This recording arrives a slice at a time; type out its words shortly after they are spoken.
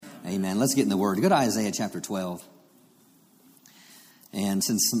Amen. Let's get in the Word. Go to Isaiah chapter 12. And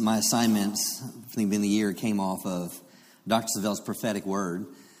since my assignments, I think in the year, came off of Dr. Savelle's prophetic word,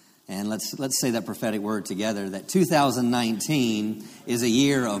 and let's say that prophetic word together, that 2019 is a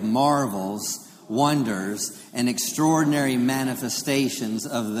year of marvels, wonders, and extraordinary manifestations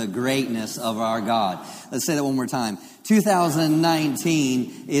of the greatness of our God. Let's say that one more time.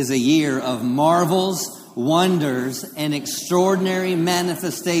 2019 is a year of marvels, wonders, and extraordinary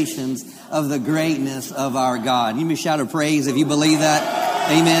manifestations of the greatness of our God. You may shout a praise if you believe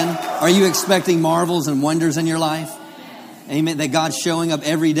that. Amen. Are you expecting marvels and wonders in your life? Amen. That God's showing up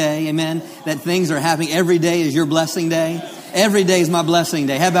every day. Amen. That things are happening. Every day is your blessing day. Every day is my blessing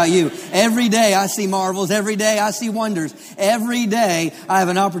day. How about you? Every day I see marvels. Every day I see wonders. Every day I have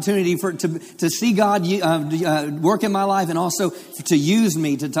an opportunity to see God work in my life, and also to use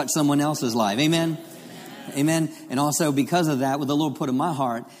me to touch someone else's life. Amen. Amen. And also because of that, what the Lord put in my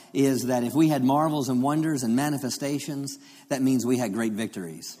heart is that if we had marvels and wonders and manifestations, that means we had great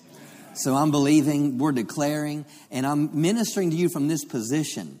victories. So I'm believing, we're declaring, and I'm ministering to you from this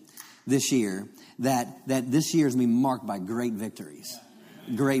position this year, that this year is going to be marked by great victories.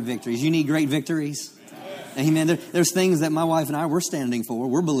 Great victories. You need great victories? Amen. There's things that my wife and I, we're standing for.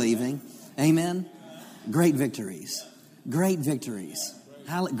 We're believing. Amen. Great victories. Great victories.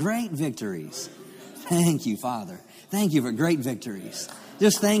 Great victories. Thank you, Father. Thank you for great victories.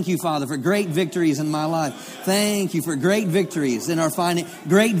 Just thank you, Father, for great victories in my life. Thank you for great victories in our finances,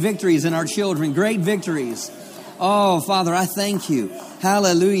 great victories in our children, great victories. Oh, Father, I thank you.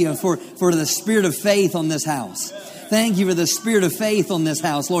 Hallelujah for the spirit of faith on this house. Thank you for the spirit of faith on this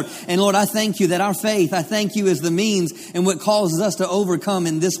house, Lord. And Lord, I thank you that our faith, I thank you, is the means and what causes us to overcome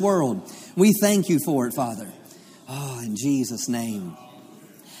in this world. We thank you for it, Father. Oh, in Jesus' name.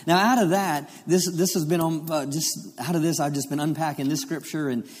 Now, out of that, this has been on. Just out of this, I've just been unpacking this scripture,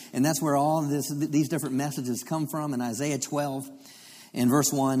 and that's where all these different messages come from. In Isaiah 12, in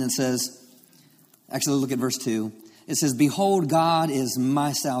verse 1, it says, actually, look at verse 2. It says, "Behold, God is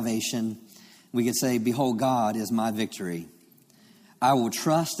my salvation." We could say, "Behold, God is my victory. I will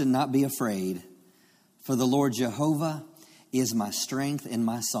trust and not be afraid, for the Lord Jehovah is my strength and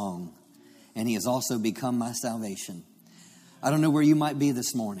my song, and He has also become my salvation." I don't know where you might be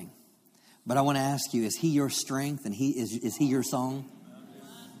this morning, but I want to ask you, is He your strength and is He your song?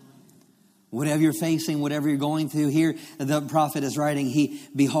 Whatever you're facing, whatever you're going through, here the prophet is writing,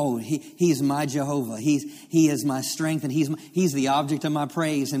 Behold, He's my Jehovah. He is my strength, and He's the object of my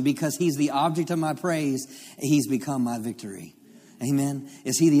praise. And because He's the object of my praise, He's become my victory. Amen.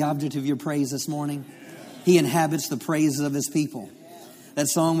 Is He the object of your praise this morning? He inhabits the praises of His people. That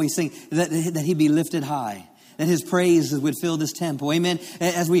song we sing, that He be lifted high, that His praises would fill this temple. Amen.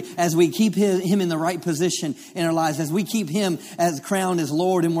 As we keep Him in the right position in our lives, as we keep Him as crowned as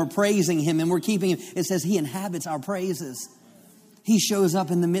Lord, and we're praising Him and we're keeping Him, it says He inhabits our praises. He shows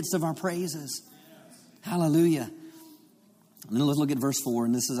up in the midst of our praises. Hallelujah. And then let's look at verse 4.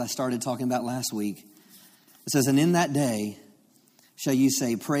 And this is I started talking about last week. It says, "And in that day shall you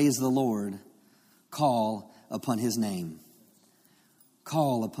say, Praise the Lord, call upon His name."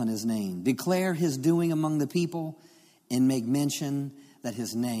 Call upon His name. Declare His doing among the people, and make mention that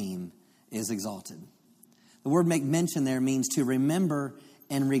His name is exalted. The word make mention there means to remember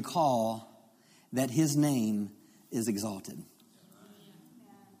and recall that His name is exalted.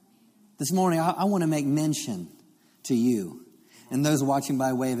 This morning, I want to make mention to you and those watching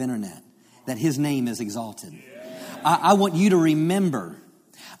by way of internet that His name is exalted. I want you to remember.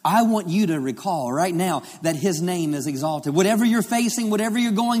 I want you to recall right now that His name is exalted. Whatever you're facing, whatever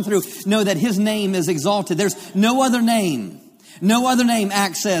you're going through, know that His name is exalted. There's no other name. No other name,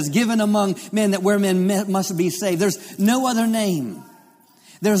 Acts says, given among men that where men must be saved. There's no other name.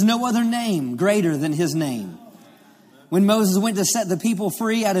 There's no other name greater than His name. When Moses went to set the people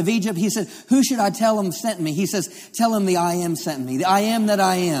free out of Egypt, he said, "Who should I tell them sent me?" He says, "Tell them the I am sent me. The I am that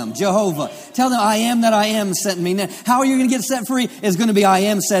I am, Jehovah. Tell them I am that I am sent me." Now, how are you going to get set free? It's going to be I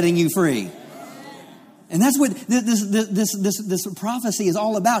am setting you free. And that's what this prophecy is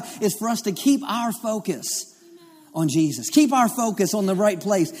all about, is for us to keep our focus on Jesus. Keep our focus on the right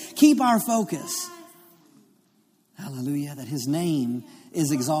place. Keep our focus. Hallelujah, that His name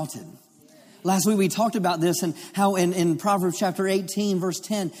is exalted. Last week we talked about this and how in Proverbs chapter 18, verse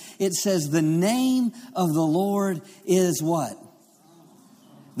 10, it says, "The name of the Lord is" what?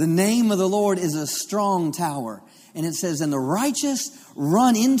 The name of the Lord is a strong tower. And it says, "And the righteous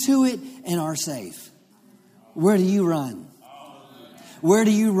run into it and are safe." Where do you run? Where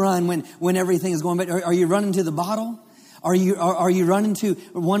do you run when everything is going bad? Are you running to the bottle? Are you running to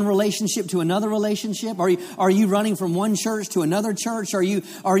one relationship to another relationship? Are you running from one church to another church? Are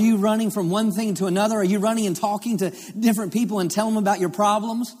you running from one thing to another? Are you running and talking to different people and telling them about your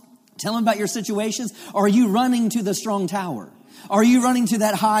problems? Tell them about your situations? Or are you running to the strong tower? Are you running to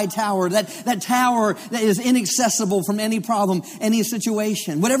that high tower, that tower that is inaccessible from any problem, any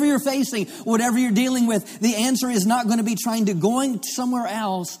situation? Whatever you're facing, whatever you're dealing with, the answer is not going to be going somewhere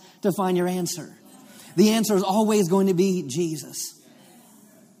else to find your answer. The answer is always going to be Jesus.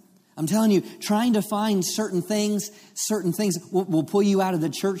 I'm telling you, trying to find certain things will pull you out of the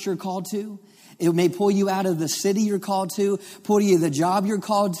church you're called to. It may pull you out of the city you're called to, pull you the job you're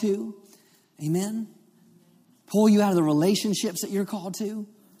called to. Amen? Pull you out of the relationships that you're called to.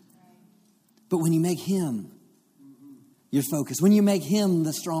 But when you make Him your focus, when you make Him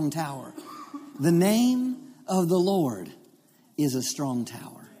the strong tower, the name of the Lord is a strong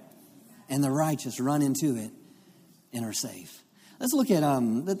tower. And the righteous run into it and are safe. Let's look at,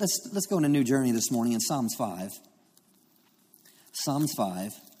 let's go on a new journey this morning in Psalms 5. Psalms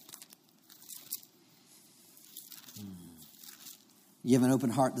 5. You have an open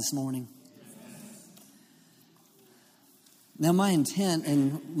heart this morning? Now, my intent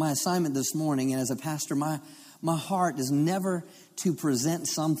and my assignment this morning, and as a pastor, my heart is never to present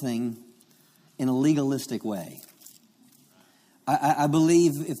something in a legalistic way. I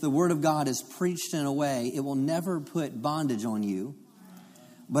believe if the Word of God is preached in a way, it will never put bondage on you.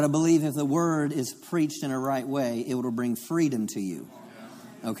 But I believe if the Word is preached in a right way, it will bring freedom to you.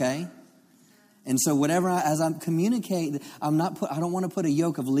 Okay? And so whatever, as I'm communicating, I don't want to put a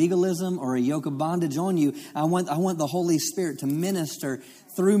yoke of legalism or a yoke of bondage on you. I want the Holy Spirit to minister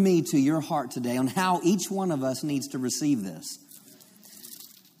through me to your heart today on how each one of us needs to receive this.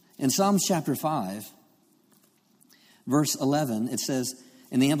 In Psalms chapter 5, verse 11, it says,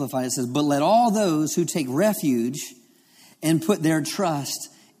 in the Amplified, it says, "But let all those who take refuge and put their trust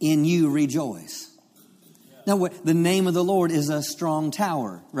in you rejoice." Now, the name of the Lord is a strong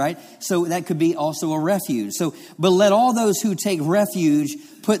tower, right? So that could be also a refuge. So, but let all those who take refuge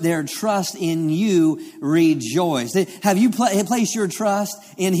put their trust in you rejoice. Have you placed your trust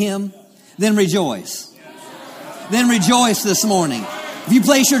in Him? Then rejoice. Then rejoice this morning. If you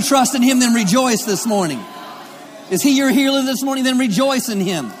place your trust in Him, then rejoice this morning. Is He your healer this morning? Then rejoice in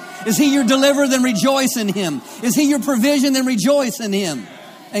Him. Is He your deliverer? Then rejoice in Him. Is He your provision? Then rejoice in Him.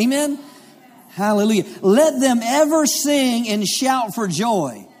 Amen? Hallelujah. Let them ever sing and shout for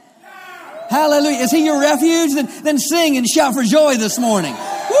joy. Hallelujah. Is He your refuge? Then sing and shout for joy this morning.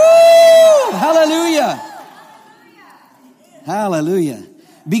 Woo! Hallelujah. Hallelujah.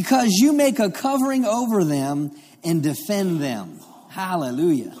 Because you make a covering over them and defend them.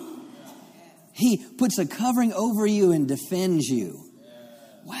 Hallelujah. He puts a covering over you and defends you.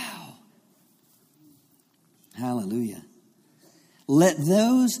 Wow. Hallelujah. Let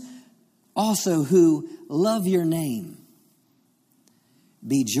those also who love your name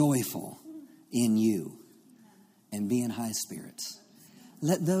be joyful in you and be in high spirits.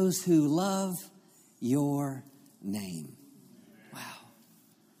 Let those who love your name. Wow.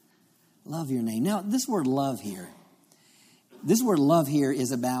 Love your name. Now, this word love here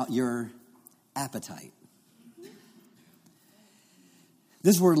is about your appetite.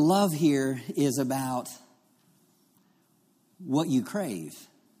 This word love here is about what you crave.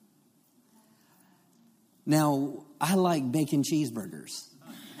 Now, I like bacon cheeseburgers,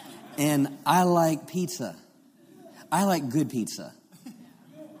 and I like pizza. I like good pizza.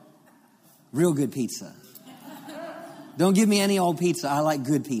 Real good pizza. Don't give me any old pizza. I like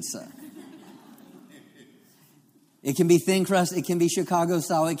good pizza. It can be thin crust. It can be Chicago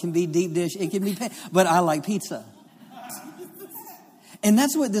style. It can be deep dish. It can be, but I like pizza. And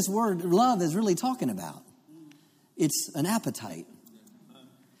that's what this word love is really talking about. It's an appetite.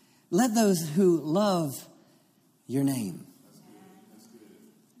 Let those who love your name.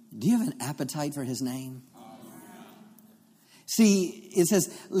 Do you have an appetite for His name? See, it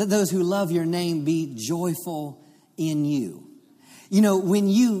says, let those who love your name be joyful in you. You know, when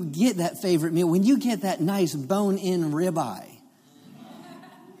you get that favorite meal, when you get that nice bone-in ribeye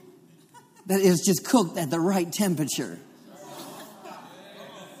that is just cooked at the right temperature.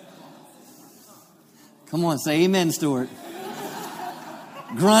 Come on, say amen, Stuart.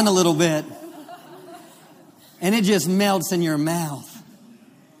 Grunt a little bit. And it just melts in your mouth.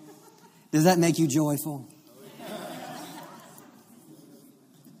 Does that make you joyful?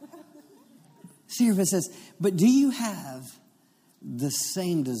 See, it says, but do you have the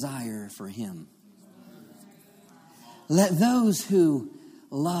same desire for Him? Let those who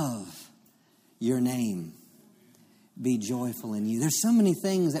love your name be joyful in you. There's so many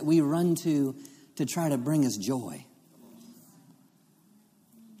things that we run to try to bring us joy.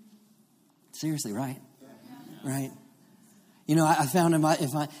 Seriously, right? Right? You know, I found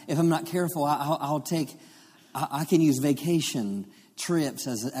if I'm not careful, I can use vacation trips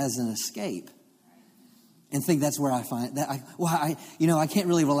as an escape, and think that's where I find that. I can't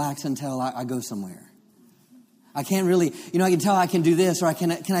really relax until I go somewhere. I can't really, I can tell I can do this, or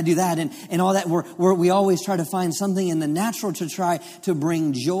can I do that, and all that. We always try to find something in the natural to try to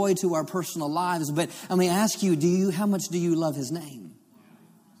bring joy to our personal lives. But let me ask you, how much do you love His name?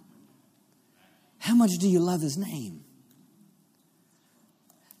 How much do you love His name?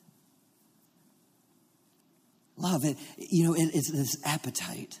 Love it, it's this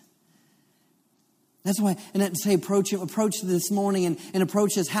appetite. That's why, and I'd say approach this morning and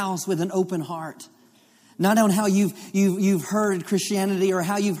approach His house with an open heart. Not on how you've heard Christianity or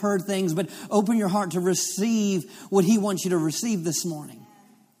how you've heard things, but open your heart to receive what He wants you to receive this morning.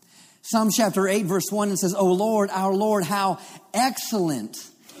 Psalm chapter 8, verse 1, it says, "O Lord, our Lord, how excellent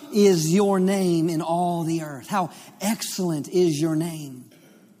is your name in all the earth." How excellent is your name.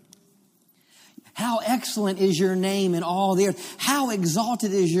 How excellent is your name in all the earth. How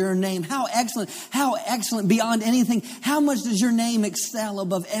exalted is your name. How excellent beyond anything. How much does your name excel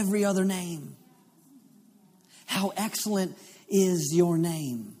above every other name? How excellent is your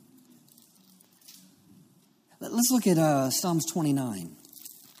name. Let's look at Psalms 29.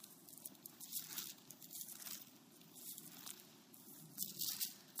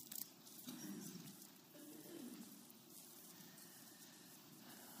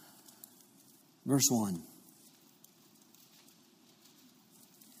 Verse 1.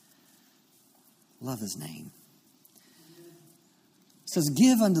 Love His name. It says,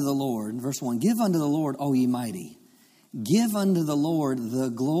 "Give unto the Lord," verse 1, "Give unto the Lord, O ye mighty. Give unto the Lord the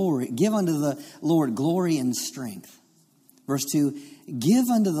glory. Give unto the Lord glory and strength." Verse 2, "Give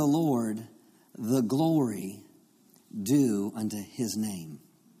unto the Lord the glory due unto His name.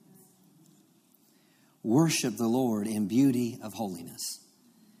 Worship the Lord in beauty of holiness."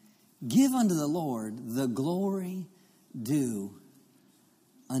 Give unto the Lord the glory due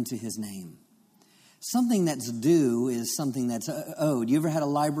unto His name. Something that's due is something that's owed. You ever had a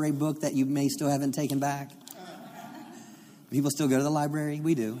library book that you may still haven't taken back? People still go to the library?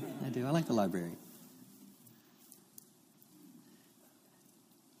 We do. I do. I like the library.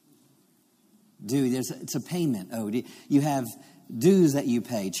 Due, it's a payment owed. You have dues that you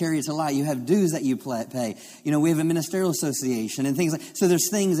pay. Chariots of Light, you have dues that you pay. We have a ministerial association and things like so. There's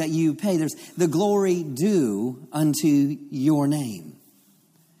things that you pay. There's the glory due unto your name.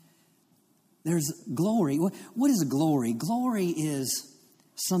 There's glory. What is glory? Glory is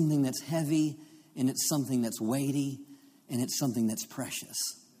something that's heavy, and it's something that's weighty, and it's something that's precious.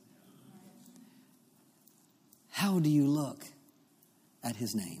 How do you look at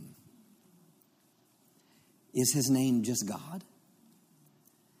His name? Is His name just God?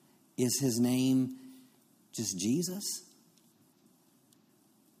 Is His name just Jesus?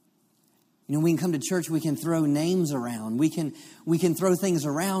 We can come to church, we can throw names around, we can throw things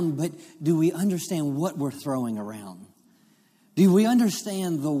around, but do we understand what we're throwing around? Do we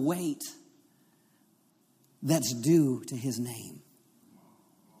understand the weight that's due to His name?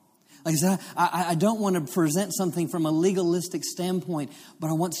 Like I said, I don't want to present something from a legalistic standpoint, but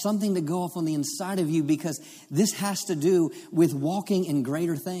I want something to go off on the inside of you, because this has to do with walking in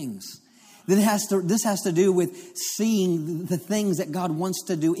greater things. This has to do with seeing the things that God wants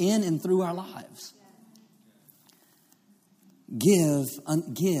to do in and through our lives. Give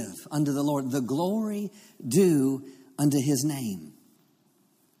unto the Lord the glory due unto His name.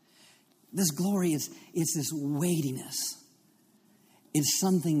 This glory it's this weightiness. It's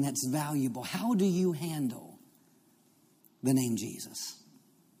something that's valuable. How do you handle the name Jesus?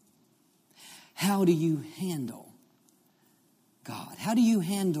 How do you handle God? How do you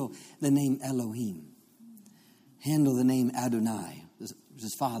handle the name Elohim? Handle the name Adonai,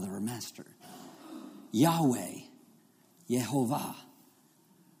 his father or master. Yahweh, Yehovah.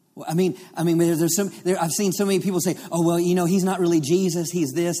 I've seen so many people say, "Oh, well, He's not really Jesus,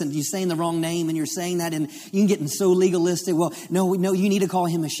 He's this," and you're saying the wrong name, and you're saying that, and you can get so legalistic. Well, no, you need to call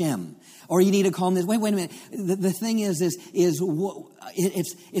Him Hashem, or you need to call Him this. Wait a minute. The thing is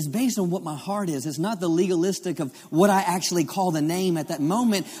it's based on what my heart is. It's not the legalistic of what I actually call the name at that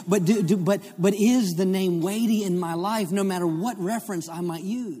moment, but is the name weighty in my life, no matter what reference I might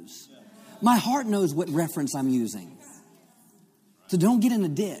use? My heart knows what reference I'm using. So don't get in a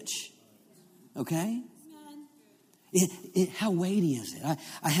ditch, okay? How weighty is it?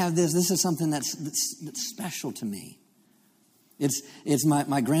 I have this. This is something that's special to me. It's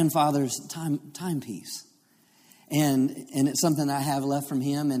my grandfather's timepiece, and it's something I have left from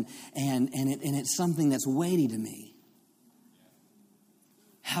him, and it's something that's weighty to me.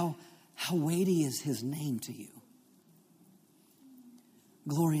 How How weighty is his name to you?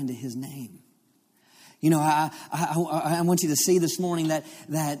 Glory into his name. You know, I want you to see this morning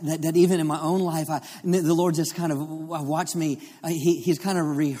that even in my own life, the Lord just kind of watched me. He's kind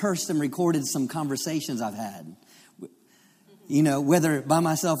of rehearsed and recorded some conversations I've had. You know, whether by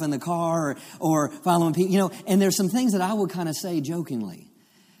myself in the car or following people, you know, and there's some things that I would kind of say jokingly.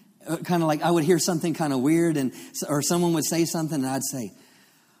 Kind of like I would hear something kind of weird or someone would say something and I'd say,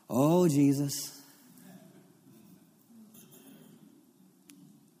 "Oh, Jesus."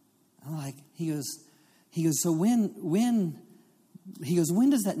 I'm like, he goes, so when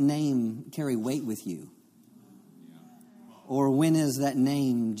does that name carry weight with you? Or when is that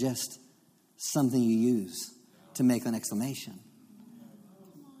name just something you use to make an exclamation?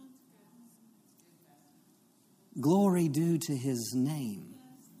 Glory due to his name.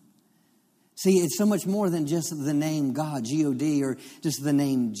 See, it's so much more than just the name God, G-O-D, or just the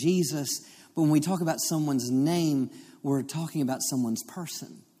name Jesus. But when we talk about someone's name, we're talking about someone's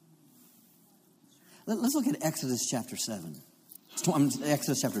person. Let's look at Exodus chapter 7.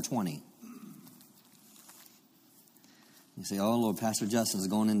 Exodus chapter 20. You say, "Oh, Lord, Pastor Justin's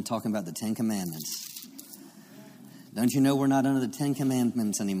going in and talking about the 10 Commandments. Don't you know we're not under the 10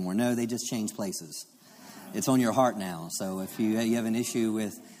 Commandments anymore?" No, they just changed places. It's on your heart now. So if you have an issue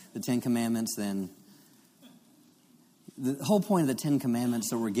with the 10 Commandments, then the whole point of the 10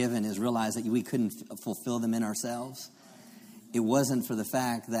 Commandments that were given is realize that we couldn't fulfill them in ourselves. It wasn't for the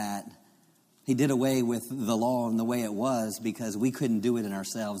fact that he did away with the law and the way it was because we couldn't do it in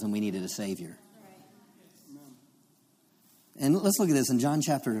ourselves and we needed a Savior. And let's look at this in John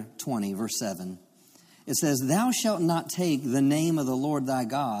chapter 20, verse 7. It says, "Thou shalt not take the name of the Lord thy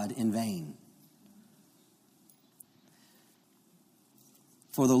God in vain.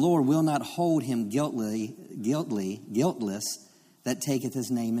 For the Lord will not hold him guiltless that taketh his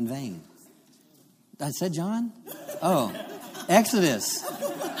name in vain." I said John? Oh, Exodus.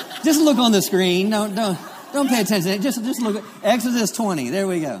 Just look on the screen. Don't pay attention. Just look at Exodus 20. There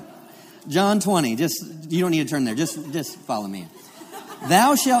we go. John 20. You don't need to turn there. Just follow me.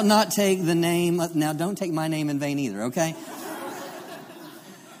 "Thou shalt not take the name." Now, don't take my name in vain either, okay?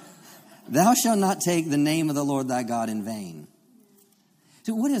 "Thou shalt not take the name of the Lord thy God in vain."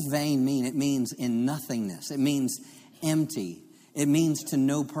 So what does vain mean? It means in nothingness. It means empty. It means to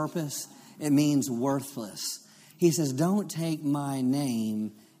no purpose. It means worthless. He says, don't take my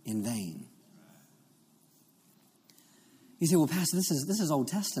name in vain. You say, "Well, Pastor, this is Old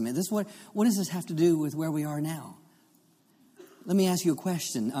Testament. What does this have to do with where we are now?" Let me ask you a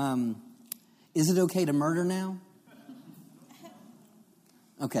question. Is it okay to murder now?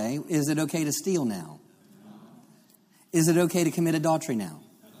 Okay. Is it okay to steal now? Is it okay to commit adultery now?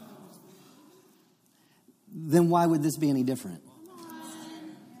 Then why would this be any different?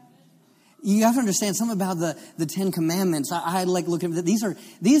 You have to understand something about the 10 Commandments. I like looking at these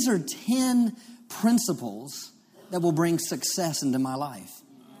are 10 principles that will bring success into my life.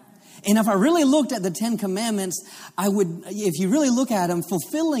 And if I really looked at the 10 Commandments, if you really look at them,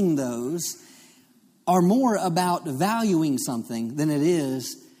 fulfilling those are more about valuing something than it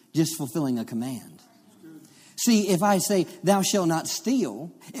is just fulfilling a command. See, if I say, "Thou shalt not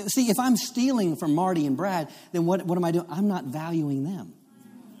steal," see, if I'm stealing from Marty and Brad, then what am I doing? I'm not valuing them.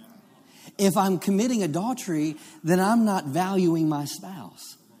 If I'm committing adultery, then I'm not valuing my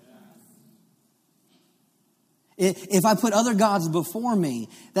spouse. If I put other gods before me,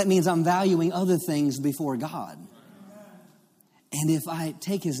 that means I'm valuing other things before God. And if I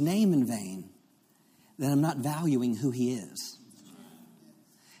take his name in vain, then I'm not valuing who he is.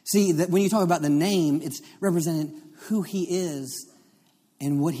 See, that when you talk about the name, it's representing who he is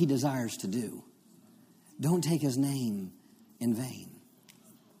and what he desires to do. Don't take his name in vain.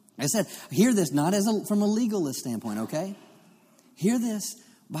 I said, hear this not from a legalist standpoint, okay? Hear this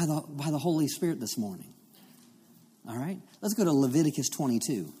by the Holy Spirit this morning. All right? Let's go to Leviticus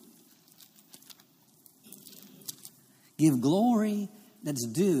 22. Give glory that's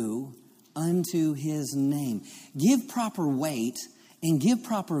due unto his name. Give proper weight and give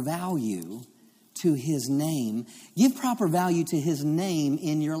proper value to his name. Give proper value to his name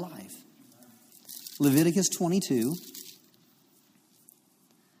in your life. Leviticus 22,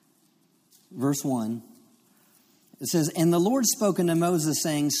 verse 1. It says, "And the Lord spoke unto Moses,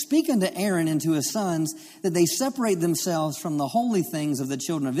 saying, Speak unto Aaron and to his sons, that they separate themselves from the holy things of the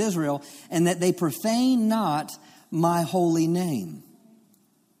children of Israel, and that they profane not my holy name.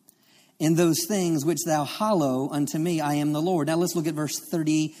 In those things which thou hallow unto me, I am the Lord." Now let's look at verse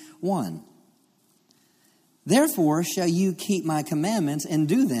 31. "Therefore shall you keep my commandments and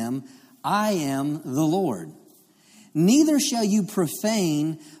do them. I am the Lord. Neither shall you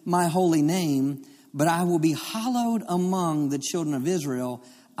profane my holy name, but I will be hallowed among the children of Israel.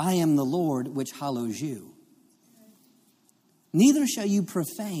 I am the Lord which hallows you. Neither shall you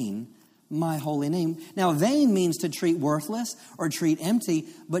profane my holy name. Now, vain means to treat worthless or treat empty,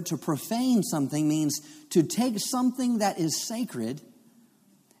 but to profane something means to take something that is sacred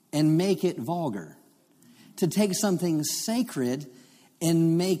and make it vulgar. To take something sacred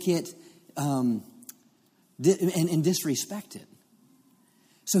and make it and disrespect it.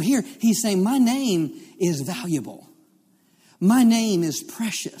 So here he's saying, my name is valuable. My name is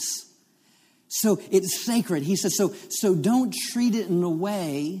precious. So it's sacred. He says, so don't treat it in a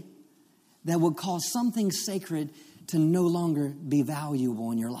way that would cause something sacred to no longer be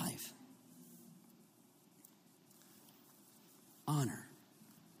valuable in your life. Honor.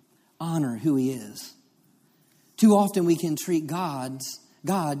 Honor who he is. Too often we can treat God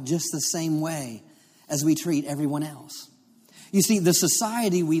just the same way as we treat everyone else. You see, the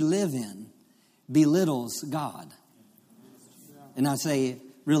society we live in belittles God. And I say,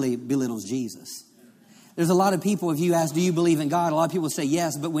 really belittles Jesus. There's a lot of people, if you ask, do you believe in God? A lot of people say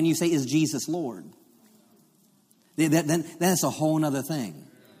yes, but when you say, is Jesus Lord? Then that's a whole other thing.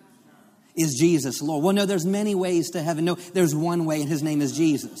 Is Jesus Lord? Well, no, there's many ways to heaven. No, there's one way, and his name is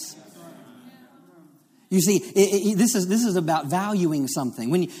Jesus. You see, this is about valuing something.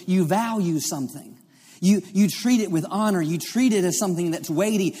 When you value something, you treat it with honor. You treat it as something that's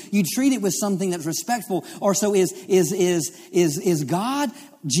weighty. You treat it with something that's respectful. Or so is God,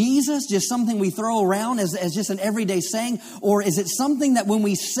 Jesus, just something we throw around as just an everyday saying? Or is it something that when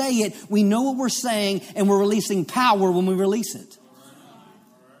we say it, we know what we're saying and we're releasing power when we release it?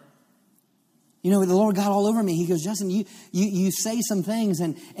 You know, the Lord got all over me. He goes, Justin, you say some things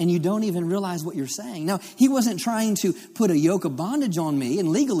and you don't even realize what you're saying. Now, he wasn't trying to put a yoke of bondage on me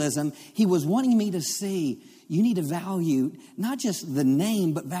in legalism. He was wanting me to see, you need to value not just the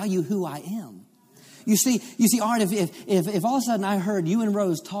name, but value who I am. You see, Art, if all of a sudden I heard you and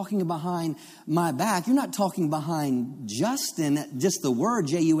Rose talking behind my back, you're not talking behind Justin, just the word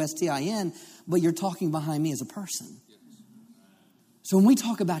Justin, but you're talking behind me as a person. So when we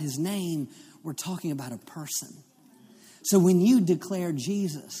talk about his name, we're talking about a person. So when you declare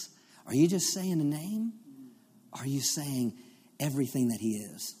Jesus, are you just saying a name? Are you saying everything that he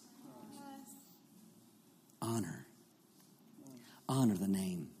is? Honor. Honor the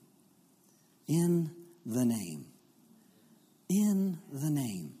name. In the name. In the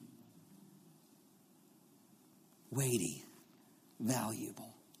name. Weighty.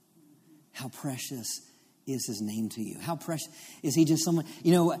 Valuable. How precious is his name to you? How precious is he? Just someone,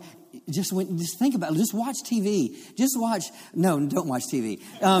 just think about it. Just watch TV. Don't watch TV.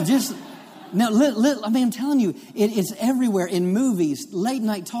 I'm telling you, it's everywhere in movies, late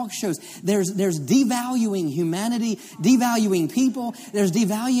night talk shows. There's devaluing humanity, devaluing people. There's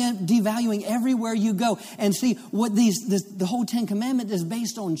devaluing everywhere you go. And see what the whole Ten Commandments is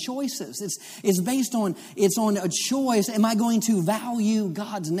based on choices. It's on a choice. Am I going to value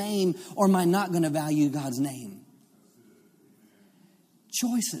God's name or am I not going to value God's name?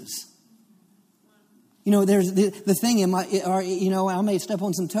 Choices. There's the thing, I may step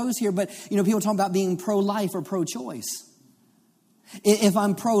on some toes here, but, people talk about being pro-life or pro-choice. If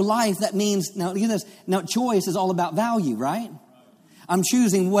I'm pro-life, that means, now look at this, now choice is all about value, right? I'm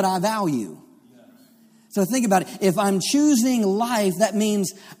choosing what I value. So think about it. If I'm choosing life, that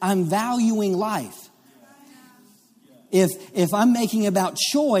means I'm valuing life. If I'm making about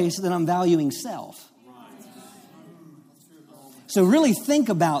choice, then I'm valuing self. So really think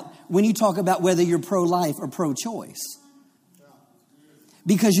about when you talk about whether you're pro-life or pro-choice.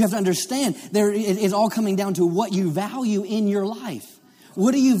 Because you have to understand, it's all coming down to what you value in your life.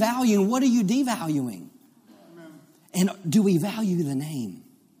 What are you valuing? What are you devaluing? And do we value the name?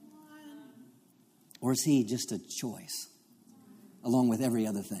 Or is he just a choice along with every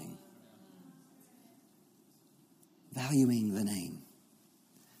other thing? Valuing the name.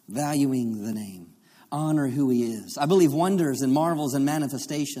 Valuing the name. Honor who he is. I believe wonders and marvels and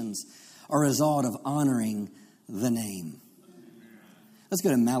manifestations are a result of honoring the name. Let's go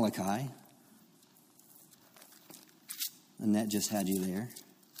to Malachi. Annette just had you there.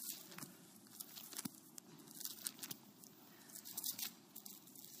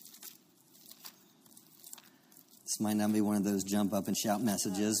 This might not be one of those jump up and shout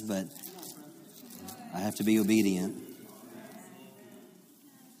messages, but I have to be obedient.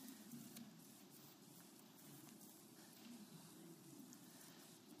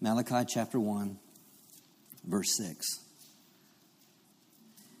 Malachi chapter 1, verse 6.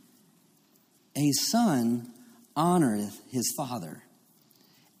 A son honoreth his father,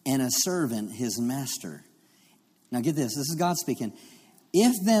 and a servant his master. Now get this. This is God speaking.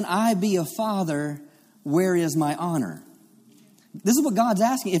 If then I be a father, where is my honor? This is what God's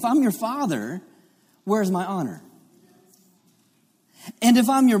asking. If I'm your father, where is my honor? And if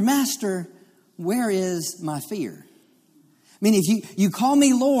I'm your master, where is my fear? I mean, if you call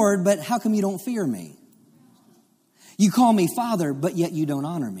me Lord, but how come you don't fear me? You call me Father, but yet you don't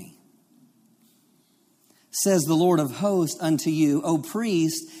honor me. Says the Lord of hosts unto you, O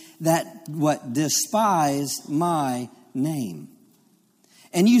priest, that what? Despise my name.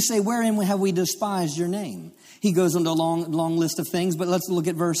 And you say, wherein have we despised your name? He goes into a long list of things, but let's look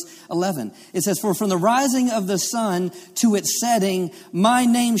at verse 11. It says, for from the rising of the sun to its setting, my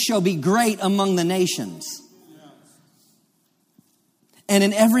name shall be great among the nations. And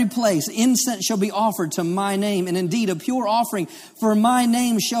in every place, incense shall be offered to my name. And indeed, a pure offering for my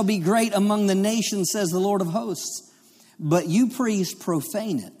name shall be great among the nations, says the Lord of hosts. But you priests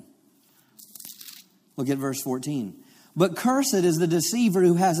profane it. Look at verse 14. But cursed is the deceiver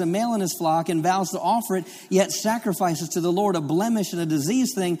who has a male in his flock and vows to offer it, yet sacrifices to the Lord a blemish and a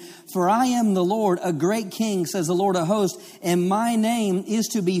diseased thing. For I am the Lord, a great king, says the Lord of hosts, and my name is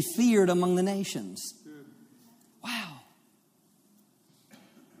to be feared among the nations. Wow.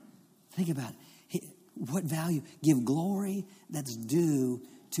 Think about it. What value? Give glory that's due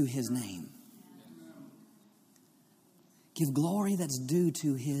to his name. Give glory that's due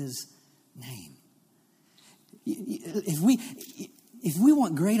to his name. If we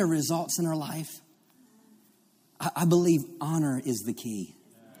want greater results in our life, I believe honor is the key.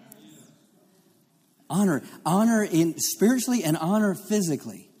 Honor in spiritually and honor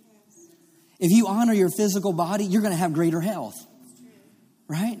physically. If you honor your physical body, you're going to have greater health,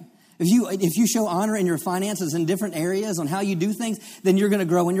 right? If you show honor in your finances in different areas on how you do things, then you're going to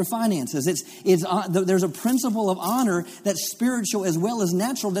grow in your finances. There's a principle of honor that's spiritual as well as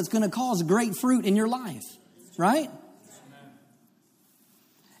natural that's going to cause great fruit in your life, right?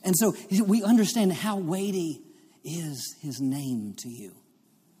 And so we understand how weighty is his name to you.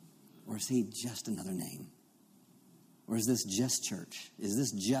 Or is he just another name? Or is this just church? Is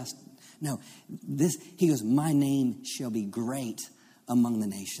this just... No, he goes, my name shall be great among the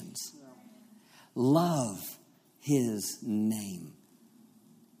nations. Love his name.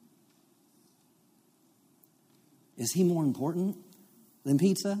 Is he more important than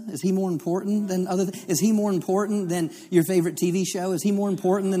pizza? Is he more important than other things? Is he more important than your favorite TV show? Is he more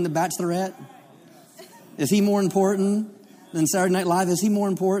important than The Bachelorette? Is he more important than Saturday Night Live? Is he more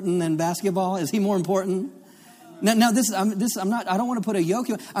important than basketball? Is he more important? Now, I'm not. I don't want to put a yoke.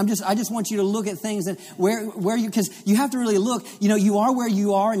 I just want you to look at things and where you, because you have to really look. You know, you are where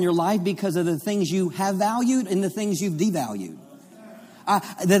you are in your life because of the things you have valued and the things you've devalued.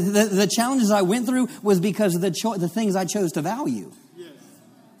 The challenges I went through was because of the things I chose to value.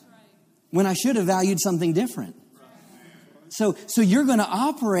 When I should have valued something different. So you're going to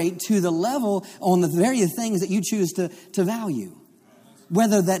operate to the level on the very things that you choose to value.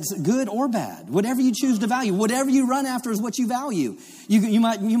 Whether that's good or bad, whatever you choose to value, whatever you run after is what you value. You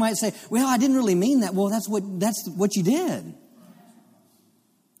might say, well, I didn't really mean that. Well, that's what you did.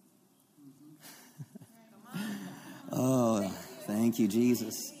 Oh, thank you,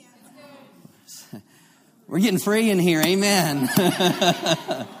 Jesus. We're getting free in here. Amen.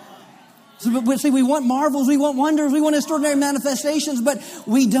 But see, we want marvels, we want wonders, we want extraordinary manifestations, but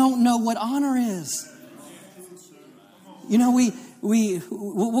we don't know what honor is. You know,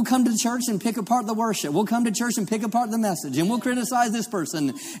 we'll come to church and pick apart the worship. We'll come to church and pick apart the message. And we'll criticize this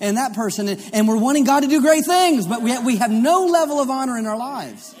person and that person. And we're wanting God to do great things. But we have no level of honor in our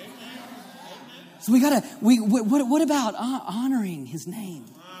lives. So what about honoring his name?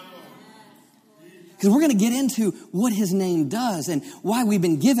 Because we're going to get into what his name does and why we've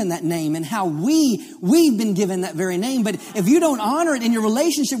been given that name and how we've been given that very name. But if you don't honor it in your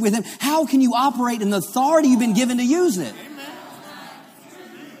relationship with him, how can you operate in the authority you've been given to use it?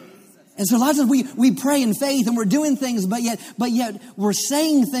 And so a lot of times we pray in faith and we're doing things, but yet we're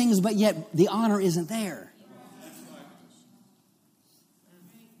saying things, but yet the honor isn't there.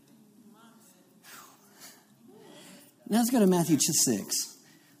 Now let's go to Matthew 6.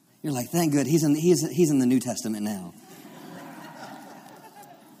 You're like, thank God, he's in the New Testament now.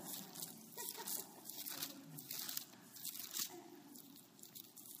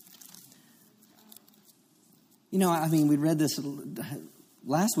 You know, I mean, we read this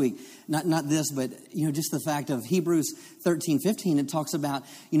last week, not this, but, you know, just the fact of Hebrews 13:15, it talks about,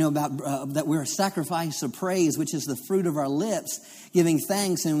 you know, about that we're a sacrifice of praise, which is the fruit of our lips, giving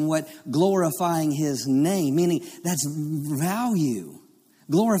thanks and what glorifying his name, meaning that's value.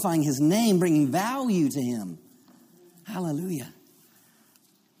 Glorifying his name, bringing value to him. Hallelujah.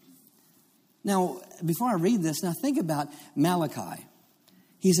 Now, before I read this, now think about Malachi.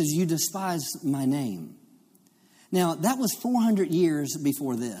 He says, you despise my name. Now, that was 400 years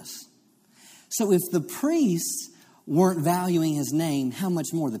before this. So if the priests weren't valuing his name, how much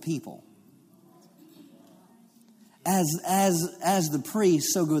more the people? As the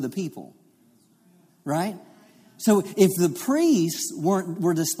priests, so go the people. Right? So if the priests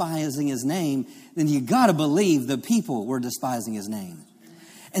were despising his name, then you got to believe the people were despising his name.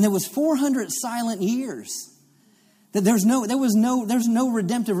 And there was 400 silent years. That there was no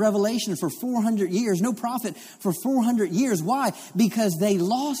redemptive revelation for 400 years, no prophet for 400 years. Why? Because they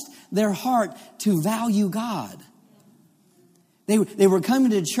lost their heart to value God. They were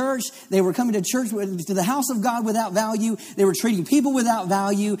coming to church. They were coming to church, to the house of God without value. They were treating people without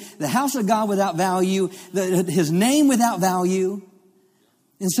value. The house of God without value. His name without value.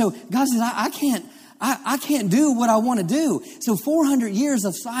 And so God says, I can't do what I want to do. So 400 years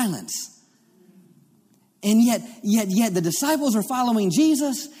of silence. And yet the disciples are following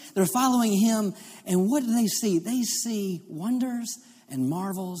Jesus. They're following him. And what do they see? They see wonders and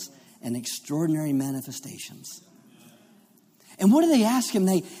marvels and extraordinary manifestations. And what do they ask him?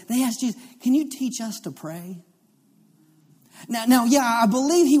 They ask Jesus, can you teach us to pray? Now, yeah, I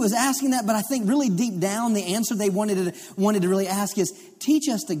believe he was asking that, but I think really deep down the answer they wanted to really ask is, teach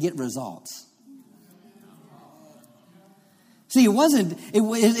us to get results. See,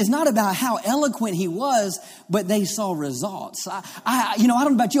 it's not about how eloquent he was, but they saw results. I don't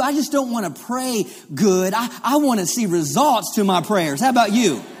know about you, I just don't want to pray good. I want to see results to my prayers. How about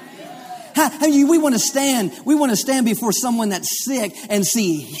you? We want to stand before someone that's sick and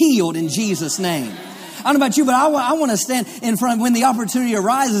see healed in Jesus' name. I don't know about you, but I want to stand in front when the opportunity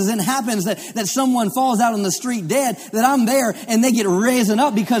arises and happens that someone falls out on the street dead, that I'm there and they get risen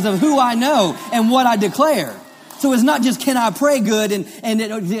up because of who I know and what I declare. So it's not just, can I pray good and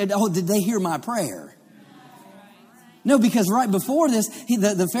did they hear my prayer? No, because right before this,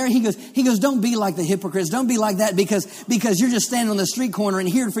 the Pharisee, he goes, don't be like the hypocrites. Don't be like that because you're just standing on the street corner and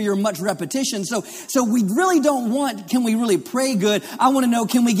here for your much repetition. So we really don't want, can we really pray good? I want to know,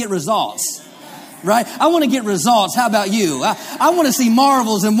 can we get results? Right? I want to get results. How about you? I want to see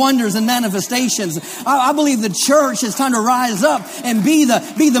marvels and wonders and manifestations. I believe the church is time to rise up and be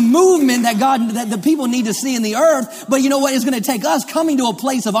the movement that the people need to see in the earth. But you know what? It's going to take us coming to a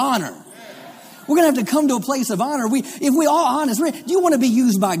place of honor. We're going to have to come to a place of honor. If we all honest, do you want to be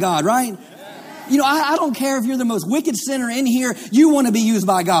used by God, right? You know, I don't care if you're the most wicked sinner in here. You want to be used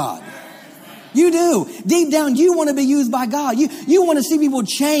by God. You do. Deep down, you want to be used by God. You want to see people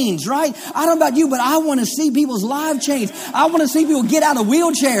change, right? I don't know about you, but I want to see people's lives change. I want to see people get out of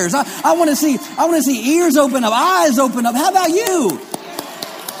wheelchairs. I want to see ears open up, eyes open up. How about you?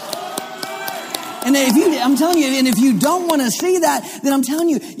 And I'm telling you, and if you don't want to see that, then I'm telling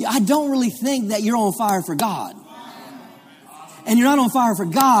you, I don't really think that you're on fire for God. And you're not on fire for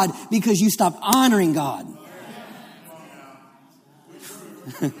God because you stopped honoring God.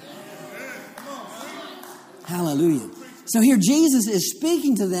 Hallelujah. So here Jesus is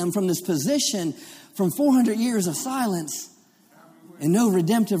speaking to them from this position from 400 years of silence and no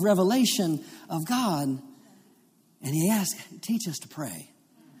redemptive revelation of God. And he asks, teach us to pray.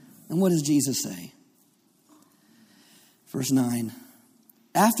 And what does Jesus say? Verse 9.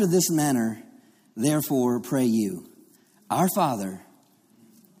 After this manner, therefore, pray you, our Father,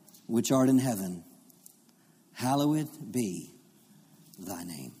 which art in heaven, hallowed be thy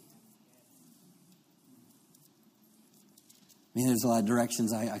name. I mean, there's a lot of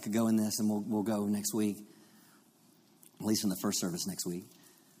directions I could go in this, and we'll go next week, at least in the first service next week.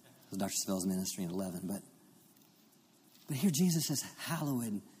 Dr. Spell's ministry at 11. But here Jesus says,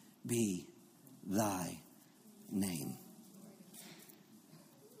 hallowed be thy name.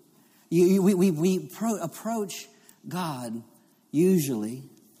 We approach God usually.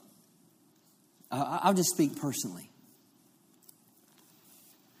 I'll just speak personally.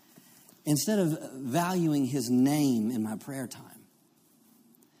 Instead of valuing his name in my prayer time,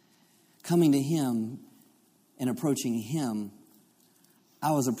 coming to him and approaching him,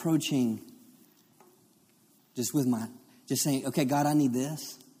 I was approaching just saying, okay, God, I need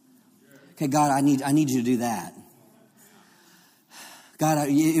this. Okay, God, I need you to do that. God,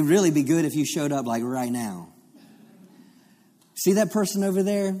 it'd really be good if you showed up like right now. See that person over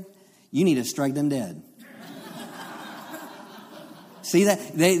there? You need to strike them dead. See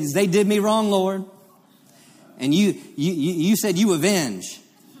that? They did me wrong, Lord. And you said you avenge.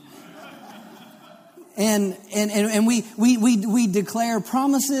 And we declare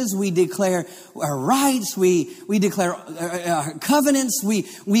promises, we declare our rights, we declare covenants,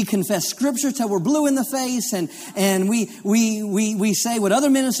 we confess scripture till we're blue in the face, and we say what other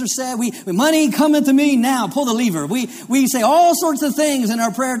ministers said. Money cometh to me now, pull the lever. We say all sorts of things in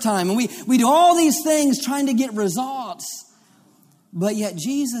our prayer time, and we do all these things trying to get results. But yet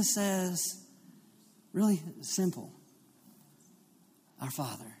Jesus says, really simple, our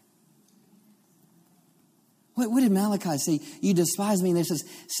Father. What did Malachi say? You despise me. And it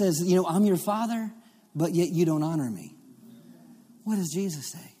says, I'm your Father, but yet you don't honor me. What does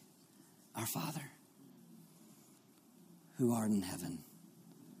Jesus say? Our Father, who art in heaven,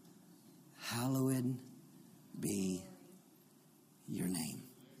 hallowed be your name.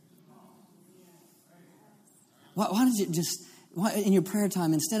 Why don't you just, in your prayer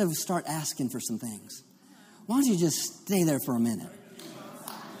time, instead of start asking for some things, why don't you just stay there for a minute?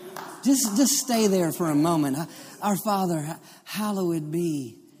 Just stay there for a moment. Our Father, hallowed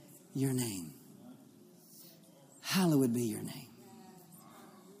be your name. Hallowed be your name.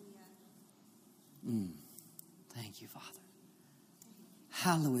 Thank you, Father.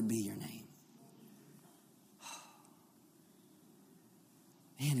 Hallowed be your name.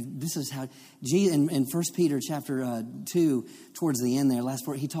 Man, this is how Jesus in 1 Peter chapter 2, towards the end there, last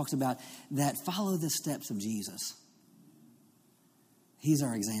part, he talks about that follow the steps of Jesus. He's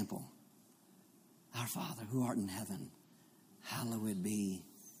our example. Our Father, who art in heaven, hallowed be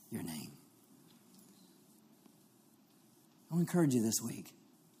your name. I want to encourage you this week.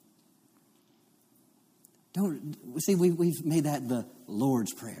 We've made that the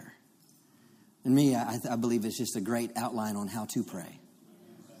Lord's Prayer. And me, I believe it's just a great outline on how to pray.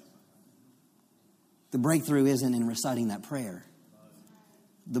 The breakthrough isn't in reciting that prayer.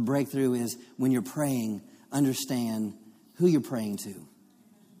 The breakthrough is when you're praying, understand who you're praying to.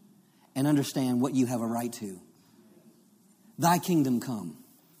 And understand what you have a right to. Thy kingdom come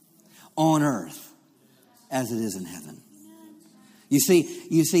on earth as it is in heaven. You see,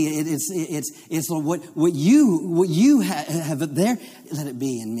 it's what you have there. Let it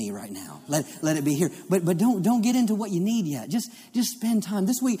be in me right now. Let it be here. But don't get into what you need yet. Just spend time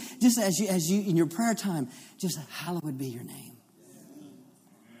this week. Just as you in your prayer time. Just hallowed be your name.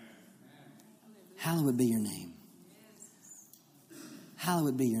 Hallowed be your name.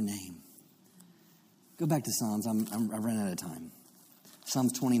 Hallowed be your name. Go back to Psalms. I've run out of time.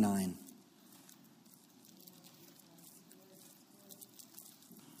 Psalms 29.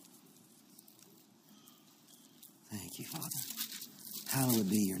 Thank you, Father. Hallowed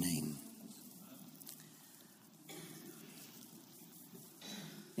be your name.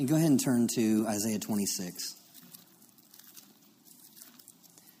 And go ahead and turn to Isaiah 26.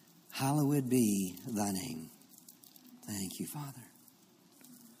 Hallowed be thy name. Thank you, Father.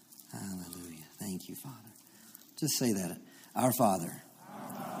 Hallelujah. Thank you, Father. Just say that. Our Father,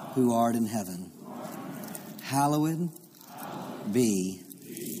 who art in heaven, hallowed be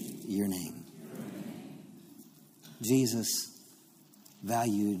your name. Jesus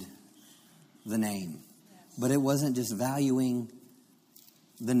valued the name. But it wasn't just valuing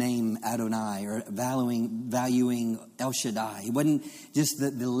the name Adonai or valuing El Shaddai. It wasn't just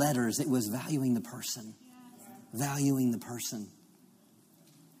the letters. It was valuing the person. Valuing the person.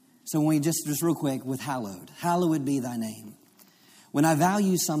 So when we just real quick with hallowed be thy name. When I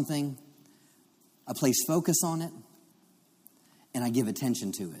value something, I place focus on it and I give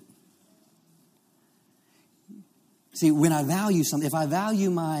attention to it. See, when I value something, if I value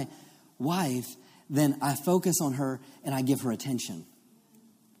my wife, then I focus on her and I give her attention.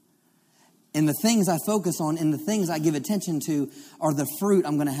 And the things I focus on and the things I give attention to are the fruit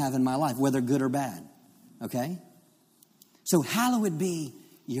I'm going to have in my life, whether good or bad. Okay? So hallowed be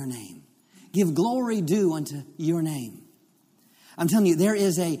your name. Give glory due unto your name. I'm telling you, there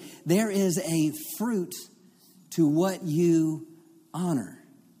is a fruit to what you honor.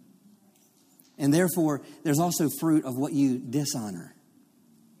 And therefore, there's also fruit of what you dishonor.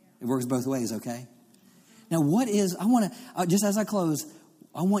 It works both ways, okay? Now, just as I close,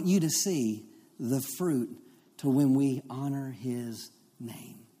 I want you to see the fruit to when we honor his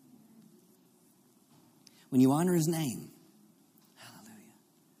name. When you honor his name,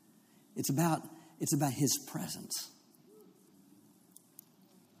 it's about his presence.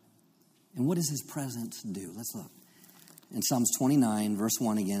 And what does his presence do? Let's look. In Psalms 29, verse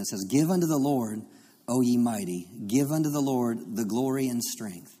 1 again, it says, Give unto the Lord, O ye mighty, give unto the Lord the glory and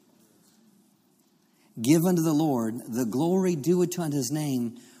strength. Give unto the Lord the glory due unto his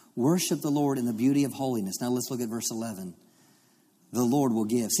name. Worship the Lord in the beauty of holiness. Now let's look at verse 11. The Lord will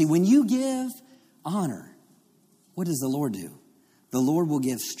give. See, when you give honor, what does the Lord do? The Lord will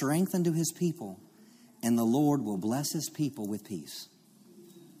give strength unto his people, and the Lord will bless his people with peace.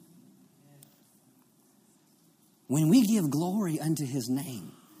 When we give glory unto his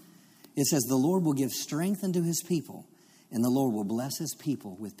name, it says the Lord will give strength unto his people, and the Lord will bless his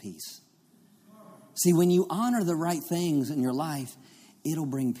people with peace. See, when you honor the right things in your life, it'll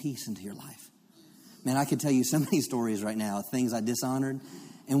bring peace into your life. Man, I could tell you so many stories right now, things I dishonored.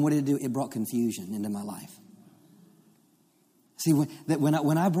 And what did it do? It brought confusion into my life. See, when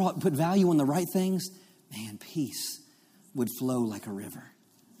I put value on the right things, man, peace would flow like a river.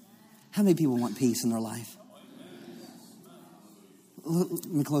 How many people want peace in their life? Let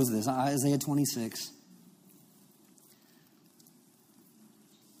me close this. Isaiah 26,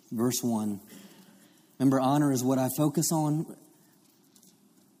 verse 1. Remember, honor is what I focus on.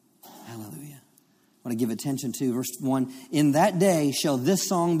 Hallelujah. I want to give attention to verse 1. In that day shall this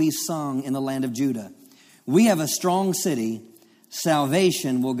song be sung in the land of Judah. We have a strong city.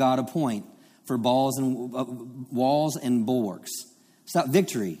 Salvation will God appoint for walls and bulwarks. Stop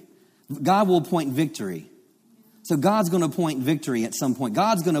victory. God will appoint victory. So God's going to appoint victory at some point.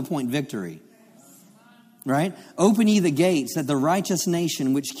 God's going to appoint victory. Right? Open ye the gates that the righteous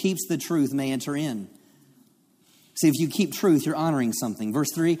nation which keeps the truth may enter in. See, if you keep truth, you're honoring something. Verse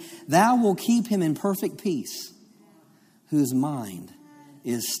 3, thou will keep him in perfect peace, whose mind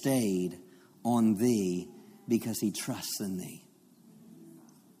is stayed on thee because he trusts in thee.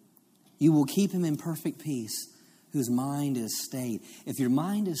 You will keep him in perfect peace, whose mind is stayed. If your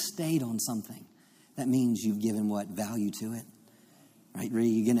mind is stayed on something, that means you've given what? Value to it. Right? Really,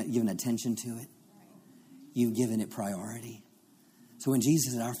 you've given attention to it. You've given it priority. So when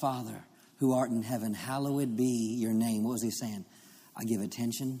Jesus said, our Father, who art in heaven, hallowed be your name. What was he saying? I give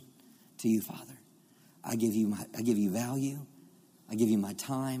attention to you, Father. I give you value. I give you my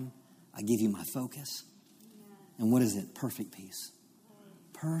time. I give you my focus. And what is it? Perfect peace.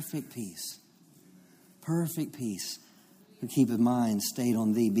 Perfect peace. Perfect peace. Who keep his mind stayed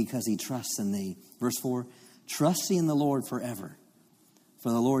on thee because he trusts in thee. Verse 4, trust ye in the Lord forever,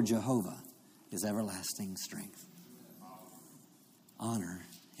 for the Lord Jehovah is everlasting strength. Honor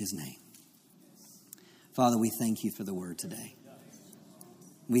his name. Father, we thank you for the word today.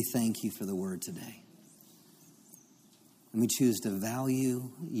 We thank you for the word today. And we choose to value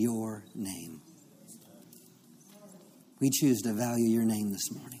your name. We choose to value your name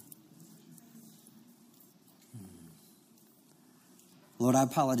this morning. Lord, I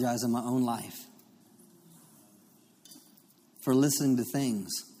apologize in my own life for listening to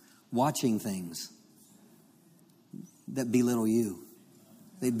things, watching things that belittle you.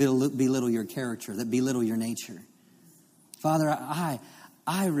 They belittle your character, that belittle your nature. Father,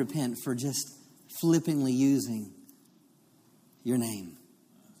 I repent for just flippantly using your name.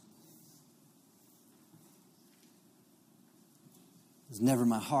 It was never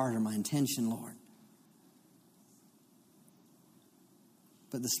my heart or my intention, Lord.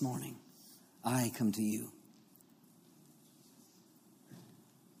 But this morning, I come to you.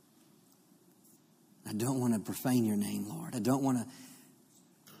 I don't want to profane your name, Lord. I don't want to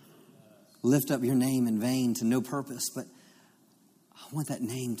lift up your name in vain to no purpose, but I want that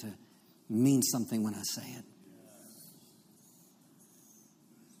name to mean something when I say it.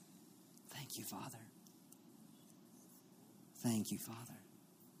 Thank you, Father. Thank you, Father.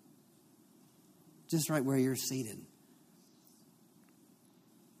 Just right where you're seated.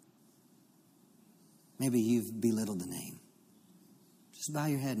 Maybe you've belittled the name. Just bow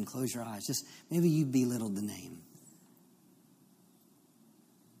your head and close your eyes. Just maybe you belittled the name.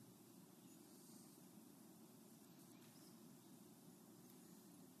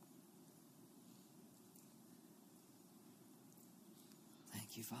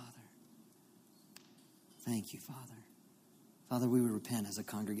 Thank you, Father. Thank you, Father. Father, we would repent as a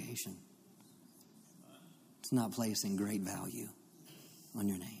congregation. It's not placing great value on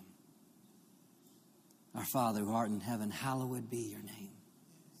your name. Our Father who art in heaven, hallowed be your name.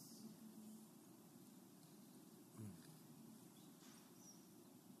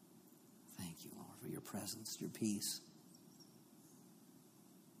 Thank you, Lord, for your presence, your peace.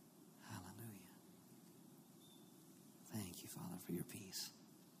 Hallelujah. Thank you, Father, for your peace.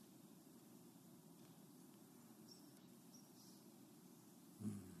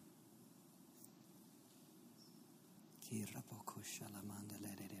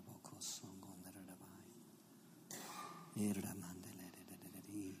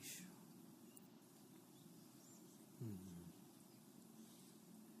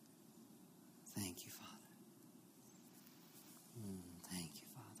 Thank you, Father. Thank you,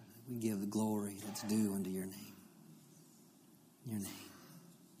 Father. We give the glory that's due unto your name. Your name.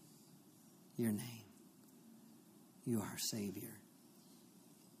 Your name. You are our Savior.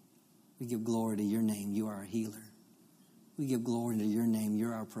 We give glory to your name. You are our healer. We give glory to your name.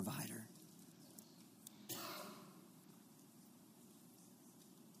 You're our provider.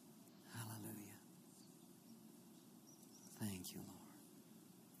 Hallelujah. Thank you, Lord.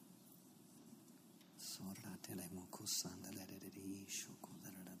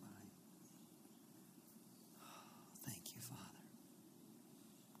 Thank you, Father.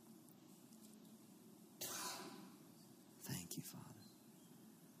 Thank you, Father.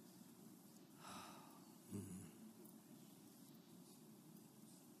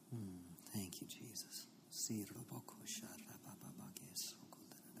 Thank you, Jesus.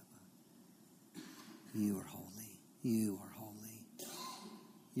 You are holy. You are holy.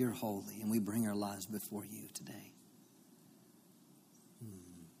 You're holy, and we bring our lives before you today.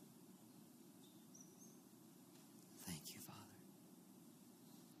 Thank you, Father.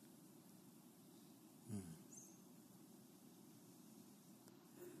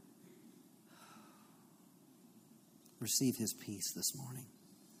 Receive his peace this morning.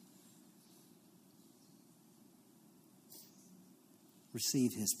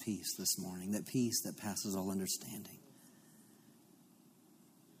 Receive his peace this morning, that peace that passes all understanding.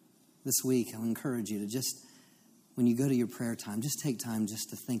 This week, I'll encourage you to just, when you go to your prayer time, just take time just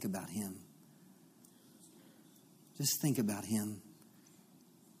to think about him. Just think about him.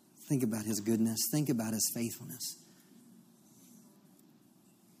 Think about his goodness. Think about his faithfulness.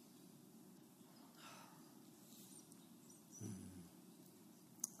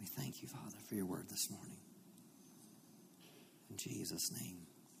 We thank you, Father, for your word this morning. In Jesus' name,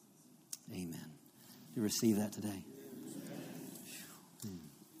 amen. You receive that today?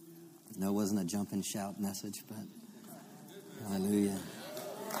 No, it wasn't a jump and shout message, but hallelujah.